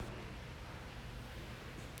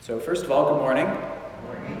So first of all, good morning. If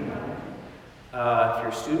you're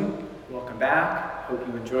a student, welcome back. Hope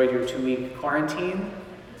you enjoyed your 2-week quarantine.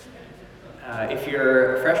 If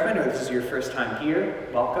you're a freshman or this is your first time here,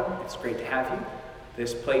 welcome. It's great to have you.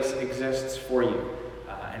 This place exists for you,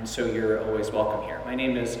 and so you're always welcome here. My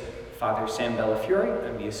name is Father Sam Bellafiore.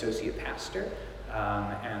 I'm the associate pastor.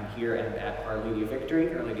 I'm here and at Our Lady of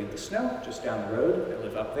Victory, Our Lady of the Snow, just down the road. I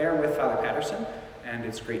live up there with Father Patterson, and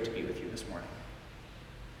it's great to be with you this morning.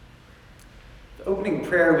 The opening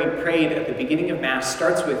prayer we prayed at the beginning of Mass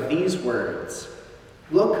starts with these words: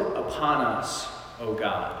 "Look upon us, O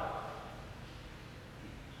God."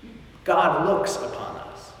 God looks upon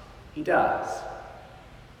us. He does.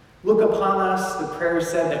 Look upon us, the prayer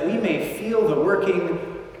said, that we may feel the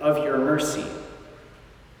working of your mercy.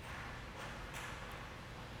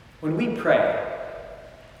 When we pray,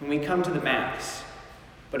 when we come to the Mass,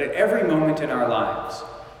 but at every moment in our lives,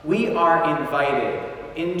 we are invited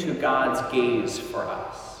into God's gaze for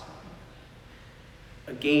us.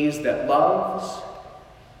 A gaze that loves,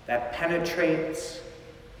 that penetrates,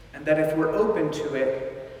 and that if we're open to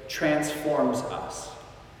it, transforms us.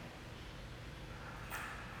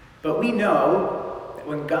 But we know that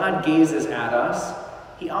when God gazes at us,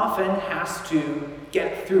 he often has to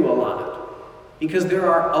get through a lot, because there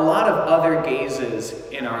are a lot of other gazes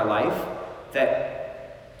in our life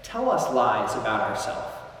that tell us lies about ourselves,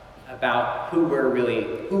 about who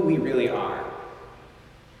we really are.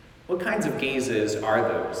 What kinds of gazes are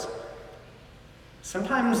those?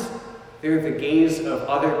 Sometimes they're the gaze of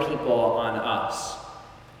other people on us.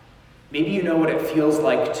 Maybe you know what it feels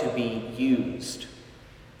like to be used.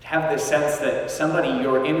 To have this sense that somebody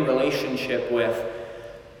you're in relationship with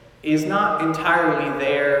is not entirely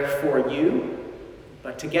there for you,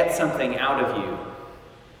 but to get something out of you.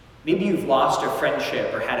 Maybe you've lost a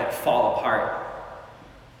friendship or had it fall apart.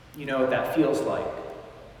 You know what that feels like.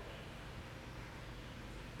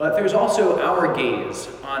 But there's also our gaze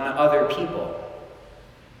on other people.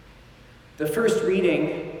 The first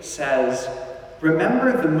reading says,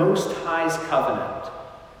 "Remember the Most High's covenant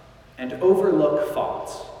and overlook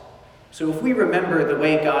faults." So if we remember the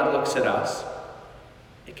way God looks at us,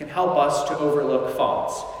 it can help us to overlook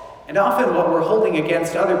faults. And often what we're holding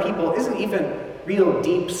against other people isn't even real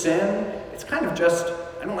deep sin. It's kind of just,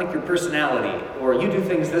 I don't like your personality, or you do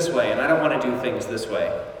things this way, and I don't want to do things this way.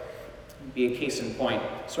 It'd be a case in point.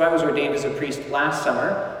 So I was ordained as a priest last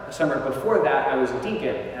summer. The summer before that, I was a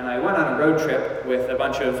deacon, and I went on a road trip with a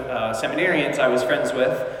bunch of seminarians I was friends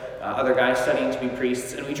with, other guys studying to be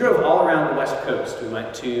priests, and we drove all around the West Coast. We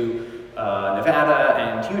went to Nevada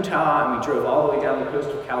and Utah, and we drove all the way down the coast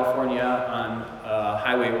of California on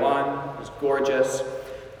Highway 1. It was gorgeous.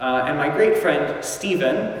 And my great friend,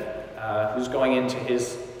 Stephen, who's going into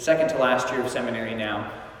his second to last year of seminary now,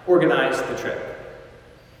 organized the trip.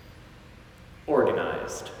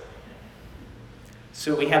 Organized.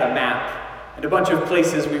 So we had a map and a bunch of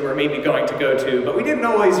places we were maybe going to go to, but we didn't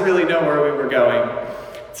always really know where we were going.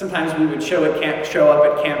 Sometimes we would show up at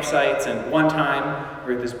campsites, and one time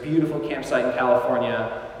we were at this beautiful campsite in California,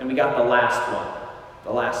 and we got the last one,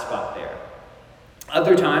 the last spot there.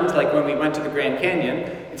 Other times, like when we went to the Grand Canyon,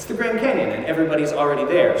 it's the Grand Canyon and everybody's already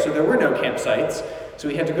there. So there were no campsites. So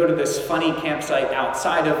we had to go to this funny campsite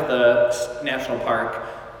outside of the national park.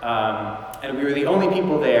 And we were the only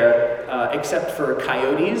people there, except for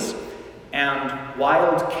coyotes and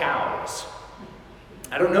wild cows.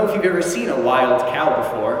 I don't know if you've ever seen a wild cow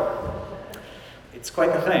before. It's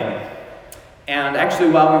quite the thing. And actually,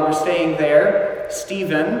 while we were staying there,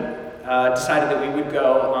 Stephen decided that we would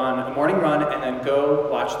go on a morning run and then go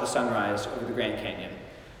watch the sunrise over the Grand Canyon.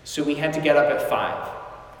 So we had to get up at 5.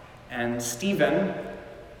 And Stephen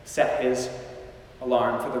set his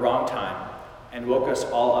alarm for the wrong time and woke us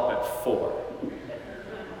all up at 4.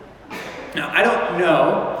 Now, I don't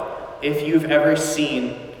know if you've ever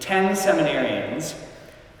seen 10 seminarians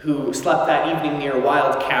who slept that evening near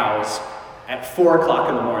wild cows at 4 o'clock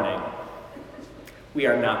in the morning. We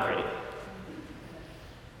are not pretty.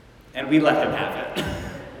 And we let him have it.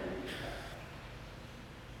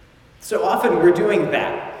 So often we're doing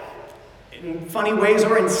that in funny ways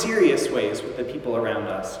or in serious ways with the people around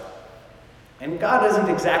us. And God isn't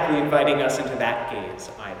exactly inviting us into that gaze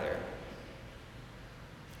either.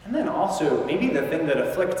 And then also, maybe the thing that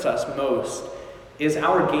afflicts us most is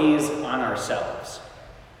our gaze on ourselves.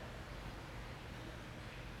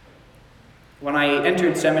 When I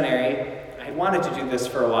entered seminary, I had wanted to do this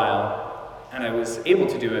for a while, and I was able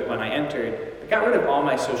to do it when I entered. I got rid of all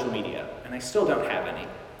my social media, and I still don't have any.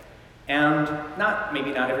 And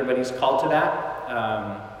maybe not everybody's called to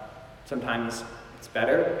that. Sometimes it's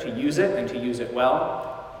better to use it and to use it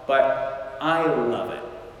well, but I love it.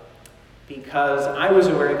 because I was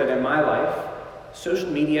aware that in my life, social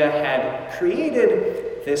media had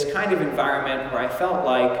created this kind of environment where I felt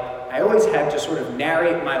like I always had to sort of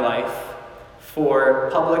narrate my life for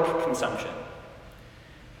public consumption.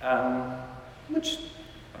 Which,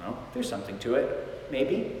 I don't know, there's something to it,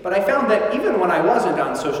 maybe. But I found that even when I wasn't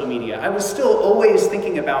on social media, I was still always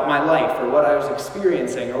thinking about my life or what I was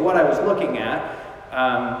experiencing or what I was looking at,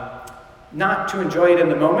 not to enjoy it in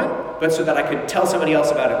the moment, but so that I could tell somebody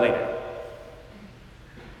else about it later.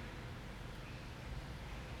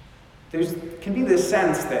 There can be this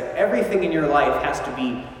sense that everything in your life has to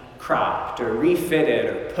be cropped or refitted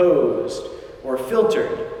or posed or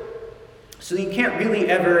filtered, so that you can't really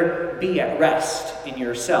ever be at rest in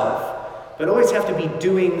yourself, but always have to be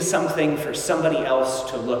doing something for somebody else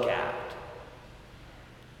to look at.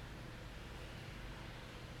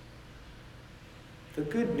 The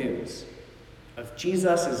good news of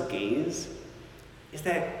Jesus' gaze is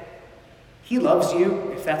that he loves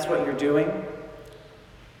you if that's what you're doing,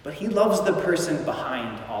 but he loves the person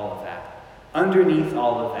behind all of that, underneath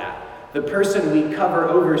all of that, the person we cover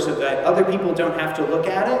over so that other people don't have to look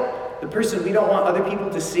at it, the person we don't want other people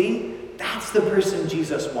to see. That's the person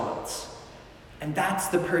Jesus wants. And that's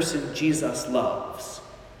the person Jesus loves.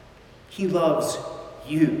 He loves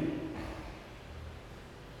you.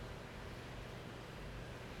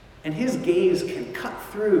 And his gaze can cut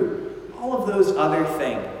through all of those other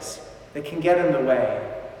things that can get in the way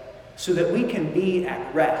so that we can be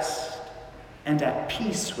at rest and at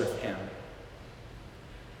peace with him.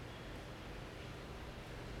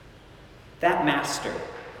 That master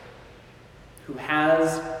who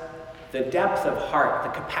has the depth of heart,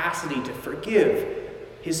 the capacity to forgive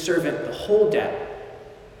his servant the whole debt,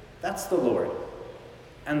 that's the Lord.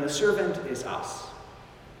 And the servant is us.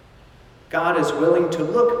 God is willing to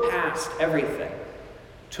look past everything,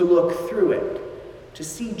 to look through it, to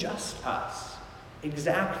see just us,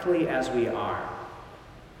 exactly as we are.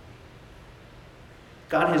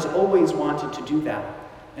 God has always wanted to do that,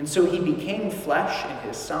 and so he became flesh in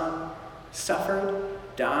his Son, suffered,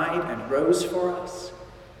 died, and rose for us.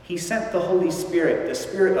 He sent the Holy Spirit, the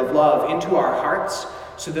Spirit of love, into our hearts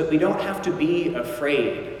so that we don't have to be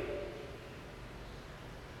afraid.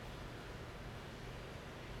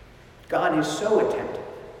 God is so attentive.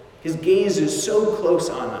 His gaze is so close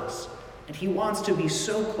on us, and he wants to be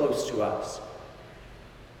so close to us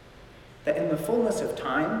that in the fullness of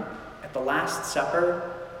time, at the Last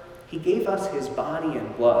Supper, he gave us his body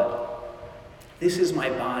and blood. This is my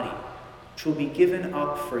body, which will be given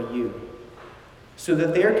up for you, so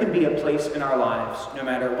that there can be a place in our lives, no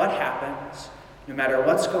matter what happens, no matter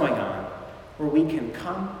what's going on, where we can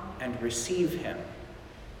come and receive him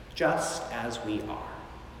just as we are.